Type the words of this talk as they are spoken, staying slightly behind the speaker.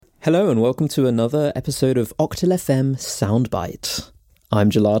Hello and welcome to another episode of Octal FM Soundbite. I'm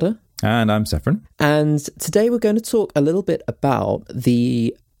Gelada. And I'm Saffron. And today we're going to talk a little bit about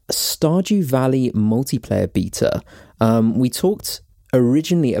the Stardew Valley multiplayer beta. We talked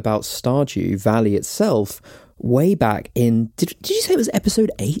originally about Stardew Valley itself way back in... Did you say it was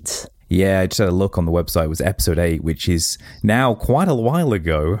episode 8? Yeah, I just had a look on the website. It was episode 8, which is now quite a while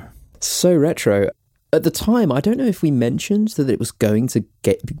ago. So retro. At the time, I don't know if we mentioned that it was going to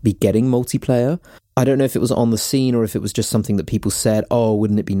be getting multiplayer. I don't know if it was on the scene or if it was just something that people said, oh,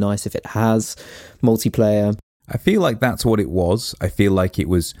 wouldn't it be nice if it has multiplayer? I feel like that's what it was. I feel like it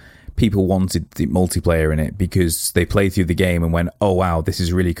was people wanted the multiplayer in it because they played through the game and went, oh, wow, this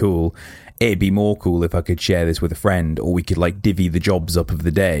is really cool. It'd be more cool if I could share this with a friend, or we could like divvy the jobs up of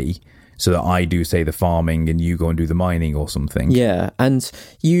the day so that I do, say, the farming and you go and do the mining or something. Yeah, and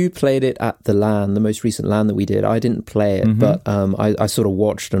you played it at the LAN, the most recent LAN that we did. I didn't play it, but I sort of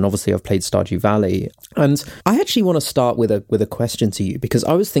watched, and obviously I've played Stardew Valley. And I actually want to start with a question to you, because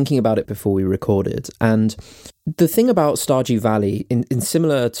I was thinking about it before we recorded, and the thing about Stardew Valley, in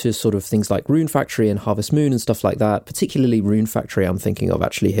similar to sort of things like Rune Factory and Harvest Moon and stuff like that, particularly Rune Factory I'm thinking of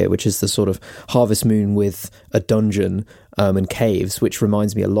actually here, which is the sort of Harvest Moon with a dungeon and caves, which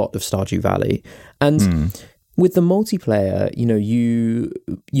reminds me a lot of Stardew Valley. And with the multiplayer, you know,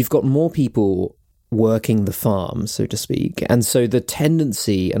 you've got more people working the farm, so to speak. And so the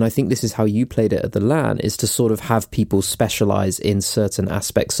tendency, and I think this is how you played it at the LAN, is to sort of have people specialize in certain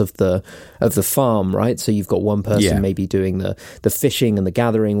aspects of the farm, right? So you've got one person maybe doing the fishing and the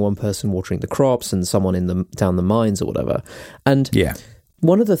gathering, one person watering the crops, and someone down the mines or whatever. And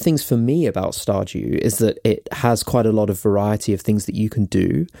one of the things for me about Stardew is that it has quite a lot of variety of things that you can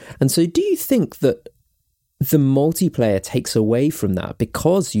do. And so do you think that the multiplayer takes away from that,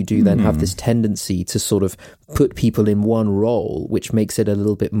 because you do then have this tendency to sort of put people in one role, which makes it a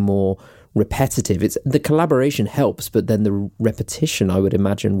little bit more repetitive? It's the collaboration helps, but then the repetition, I would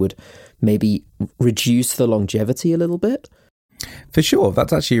imagine, would maybe reduce the longevity a little bit. For sure,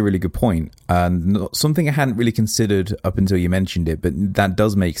 that's actually a really good point. Something I hadn't really considered up until you mentioned it, but that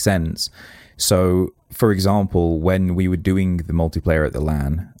does make sense. So, for example, when we were doing the multiplayer at the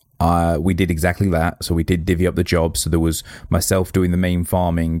LAN, we did exactly that. So we did divvy up the jobs. So there was myself doing the main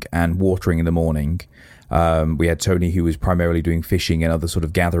farming and watering in the morning. We had Tony, who was primarily doing fishing and other sort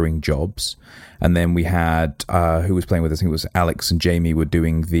of gathering jobs. And then we had, who was playing with us, I think it was Alex and Jamie, were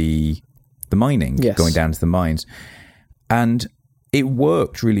doing the mining, going down to the mines. And it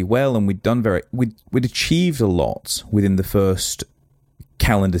worked really well, and we'd achieved a lot within the first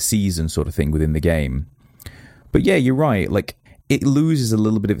calendar season sort of thing within the game. But yeah, you're right. Like, it loses a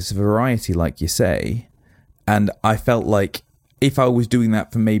little bit of its variety, like you say. And I felt like if I was doing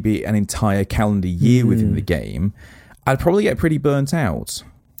that for maybe an entire calendar year within the game, I'd probably get pretty burnt out.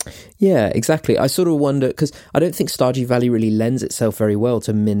 Yeah, exactly. I sort of wonder, because I don't think Stardew Valley really lends itself very well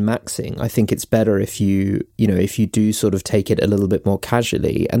to min-maxing. I think it's better if you do sort of take it a little bit more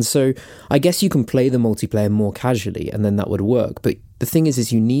casually. And so I guess you can play the multiplayer more casually, and then that would work. But the thing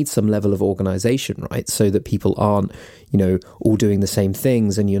is you need some level of organization, right? So that people aren't, all doing the same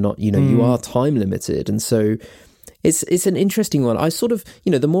things, and you're not, you are time limited. And so it's an interesting one. I sort of,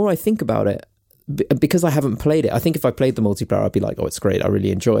 the more I think about it, because I haven't played it, I think if I played the multiplayer, I'd be like, oh, it's great, I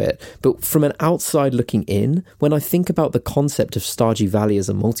really enjoy it. But from an outside looking in, when I think about the concept of Stardew Valley as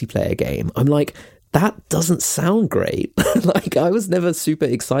a multiplayer game, I'm like, that doesn't sound great. Like, I was never super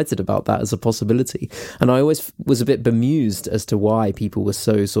excited about that as a possibility. And I always was a bit bemused as to why people were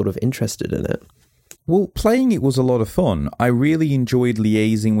so sort of interested in it. Well, playing it was a lot of fun. I really enjoyed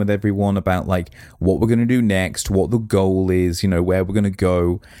liaising with everyone about like what we're going to do next, what the goal is, where we're going to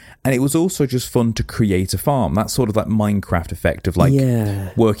go. And it was also just fun to create a farm. That sort of like Minecraft effect of like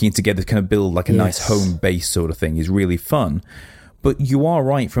working together to kind of build like a nice home base sort of thing is really fun. But you are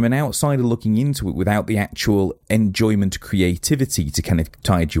right, from an outsider looking into it without the actual enjoyment of creativity to kind of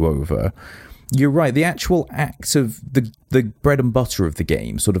tide you over, you're right, the actual acts of the bread and butter of the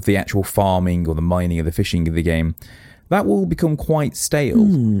game, sort of the actual farming or the mining or the fishing of the game, that will become quite stale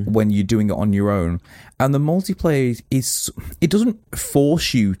when you're doing it on your own. And the multiplayer it doesn't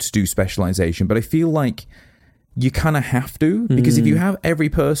force you to do specialization, but I feel like you kind of have to, because if you have every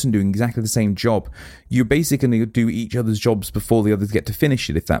person doing exactly the same job, you're basically going to do each other's jobs before the others get to finish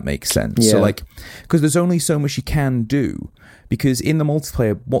it, if that makes sense. So like, because there's only so much you can do, because in the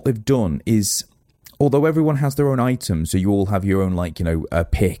multiplayer, what they've done is, although everyone has their own items, so you all have your own, like, a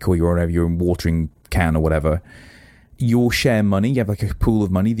pick or your own watering can or whatever, you all share money. You have like a pool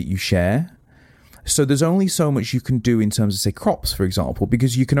of money that you share. So there's only so much you can do in terms of, say, crops, for example,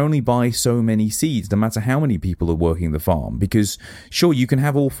 because you can only buy so many seeds, no matter how many people are working the farm. Because, sure, you can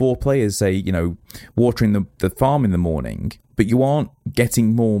have all 4 players, say, you know, watering the farm in the morning, but you aren't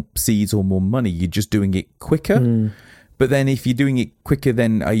getting more seeds or more money. You're just doing it quicker. But then if you're doing it quicker,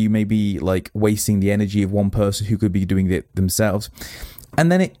 then are you maybe, like, wasting the energy of one person who could be doing it themselves? And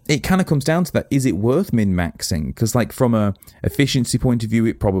then it kind of comes down to that. Is it worth min-maxing? Because, like, from a efficiency point of view,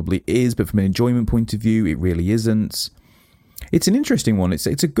 it probably is. But from an enjoyment point of view, it really isn't. It's an interesting one. It's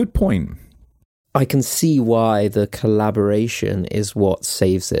a good point. I can see why the collaboration is what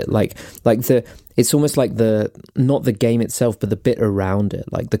saves it. It's almost like not the game itself, but the bit around it,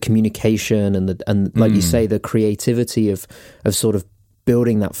 like the communication and like you say, the creativity of sort of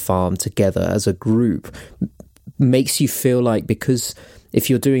building that farm together as a group makes you feel like, because if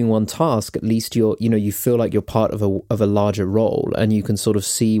you're doing one task, at least you feel like you're part of a larger role, and you can sort of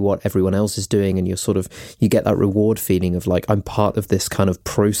see what everyone else is doing, and you get that reward feeling of like, I'm part of this kind of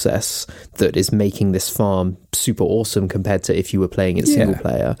process that is making this farm super awesome compared to if you were playing it single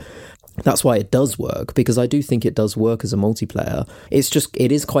player. That's why it does work, because I do think it does work as a multiplayer.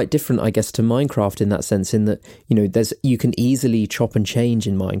 It is quite different, I guess, to Minecraft in that sense, in that, you know, you can easily chop and change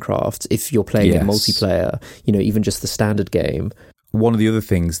in Minecraft if you're playing it multiplayer, you know, even just the standard game. One of the other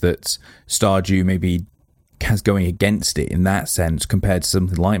things that Stardew maybe has going against it in that sense compared to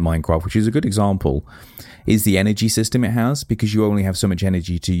something like Minecraft, which is a good example, is the energy system it has, because you only have so much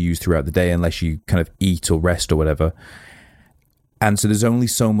energy to use throughout the day unless you kind of eat or rest or whatever. And so there's only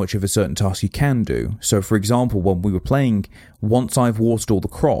so much of a certain task you can do. So, for example, when we were playing, once I've watered all the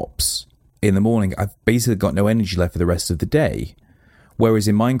crops in the morning, I've basically got no energy left for the rest of the day. Whereas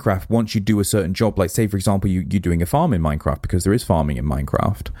in Minecraft, once you do a certain job, like say, for example, you're doing a farm in Minecraft, because there is farming in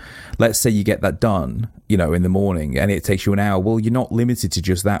Minecraft. Let's say you get that done, you know, in the morning, and it takes you an hour. Well, you're not limited to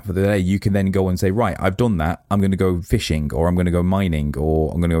just that for the day. You can then go and say, right, I've done that. I'm going to go fishing, or I'm going to go mining,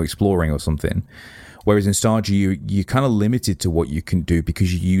 or I'm going to go exploring or something. Whereas in Stardew, you're kind of limited to what you can do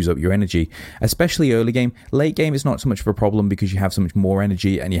because you use up your energy, especially early game. Late game is not so much of a problem because you have so much more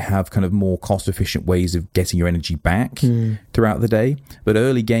energy and you have kind of more cost-efficient ways of getting your energy back throughout the day. But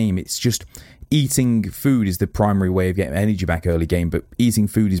early game, it's just eating food is the primary way of getting energy back early game, but eating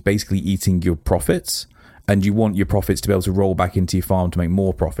food is basically eating your profits, and you want your profits to be able to roll back into your farm to make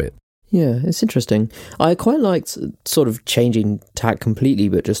more profit. Yeah, it's interesting. I quite liked sort of changing tack completely,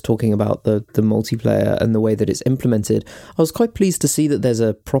 but just talking about the multiplayer and the way that it's implemented. I was quite pleased to see that there's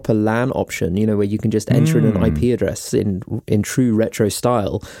a proper LAN option, you know, where you can just enter in an IP address in true retro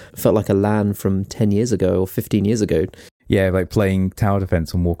style. It felt like a LAN from 10 years ago or 15 years ago. Yeah, like playing Tower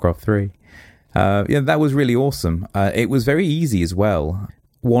Defense on Warcraft 3. Yeah, that was really awesome. It was very easy as well.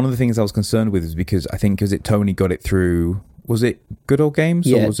 One of the things I was concerned with is because I think Tony got it through... Was it Good Old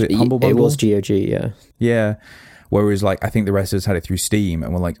Games, or was it Humble Bundle? It was GOG, yeah. Yeah. Whereas, like, I think the rest of us had it through Steam,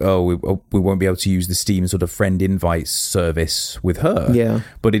 and we're like, we won't be able to use the Steam sort of friend invite service with her. Yeah.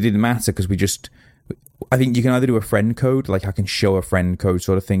 But it didn't matter because I think you can either do a friend code, like I can show a friend code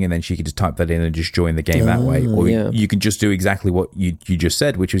sort of thing, and then she can just type that in and just join the game that way. Or you can just do exactly what you just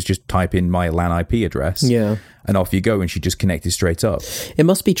said, which was just type in my LAN IP address. Yeah. And off you go, and she just connected straight up. It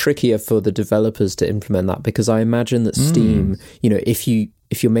must be trickier for the developers to implement that, because I imagine that Steam, you know, if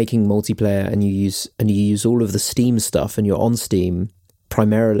you're making multiplayer and you use all of the Steam stuff and you're on Steam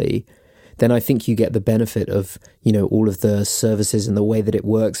primarily, then I think you get the benefit of, you know, all of the services and the way that it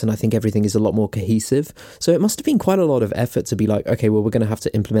works, and I think everything is a lot more cohesive. So it must have been quite a lot of effort to be like, okay, well, we're going to have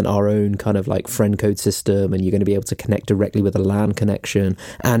to implement our own kind of like friend code system, and you're going to be able to connect directly with a LAN connection,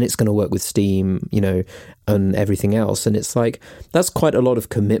 and it's going to work with Steam, you know, and everything else. And it's like, that's quite a lot of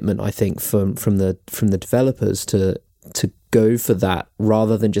commitment, I think, from the developers to go for that,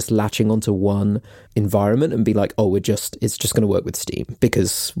 rather than just latching onto one environment and be like, oh, it's just going to work with Steam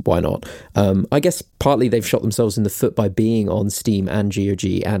because why not? I guess partly they've shot themselves in the foot by being on Steam and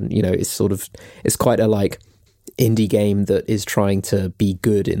GOG, and, you know, it's quite a like indie game that is trying to be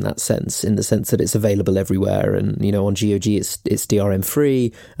good in the sense that it's available everywhere, and, you know, on GOG it's DRM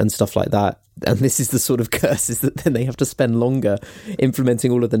free and stuff like that. And this is the sort of curse, is that then they have to spend longer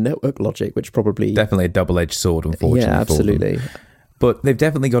implementing all of the network logic, which probably... Definitely a double-edged sword, unfortunately. Yeah, absolutely. But they've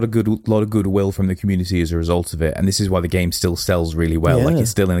definitely got a lot of goodwill from the community as a result of it, and this is why the game still sells really well. Yeah. Like, it's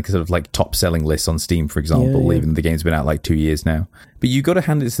still in a sort of like top-selling list on Steam, for example, even though the game's been out like 2 years now. But you got to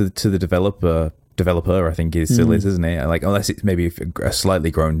hand it to the developer, I think it still is, isn't it? Like, unless it's maybe slightly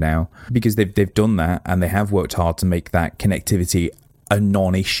grown now, because they've done that, and they have worked hard to make that connectivity a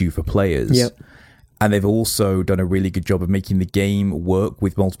non-issue for players. Yep. And they've also done a really good job of making the game work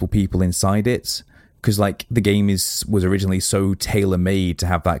with multiple people inside it, because like the game was originally so tailor-made to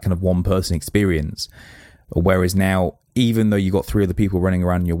have that kind of one-person experience, whereas now, even though you got 3 other people running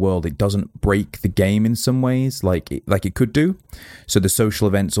around in your world, it doesn't break the game in some ways like it could do. So the social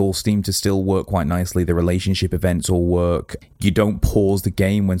events all seem to still work quite nicely. The relationship events all work. You don't pause the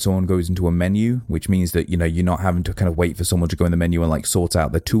game when someone goes into a menu, which means that, you know, you're not having to kind of wait for someone to go in the menu and like sort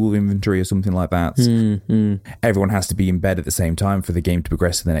out the tool inventory or something like that. Everyone has to be in bed at the same time for the game to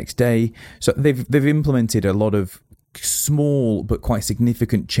progress to the next day. So they've implemented a lot of small but quite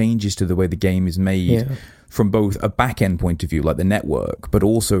significant changes to the way the game is made, from both a back-end point of view, like the network, but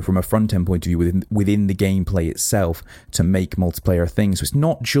also from a front-end point of view within the gameplay itself to make multiplayer things. So it's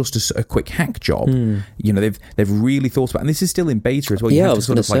not just a quick hack job. You know, they've really thought about, and this is still in beta as well. You have to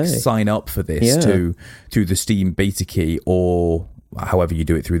sort of like sign up for this through the Steam beta key, or however you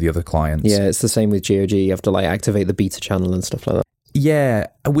do it through the other clients. Yeah, it's the same with GOG. You have to like activate the beta channel and stuff like that. Yeah,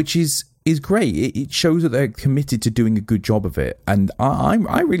 which is great. It shows that they're committed to doing a good job of it, and I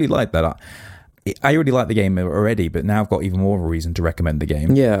really like that. I already like the game already, but now I've got even more of a reason to recommend the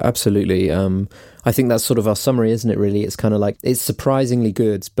game. Yeah, absolutely. I think that's sort of our summary, isn't it, really? It's kind of like, it's surprisingly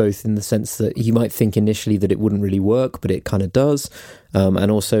good, both in the sense that you might think initially that it wouldn't really work, but it kind of does.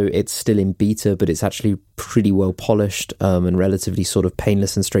 And also it's still in beta, but it's actually pretty well polished and relatively sort of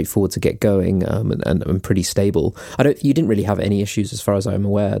painless and straightforward to get going, and pretty stable. You didn't really have any issues as far as I'm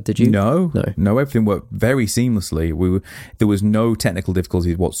aware, did you? No, everything worked very seamlessly. There was no technical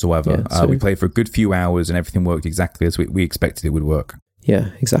difficulties whatsoever. Yeah, we played for a good few hours and everything worked exactly as we expected it would work. Yeah,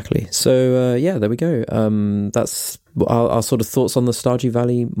 exactly. So, there we go. That's our sort of thoughts on the Stardew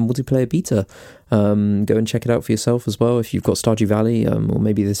Valley multiplayer beta. Go and check it out for yourself as well if you've got Stardew Valley, or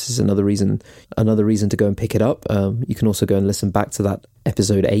maybe this is another reason to go and pick it up. You can also go and listen back to that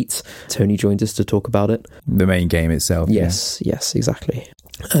episode 8. Tony joined us to talk about it. The main game itself. Yes, exactly.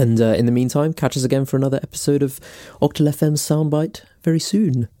 And in the meantime, catch us again for another episode of Octal FM's Soundbite very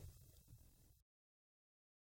soon.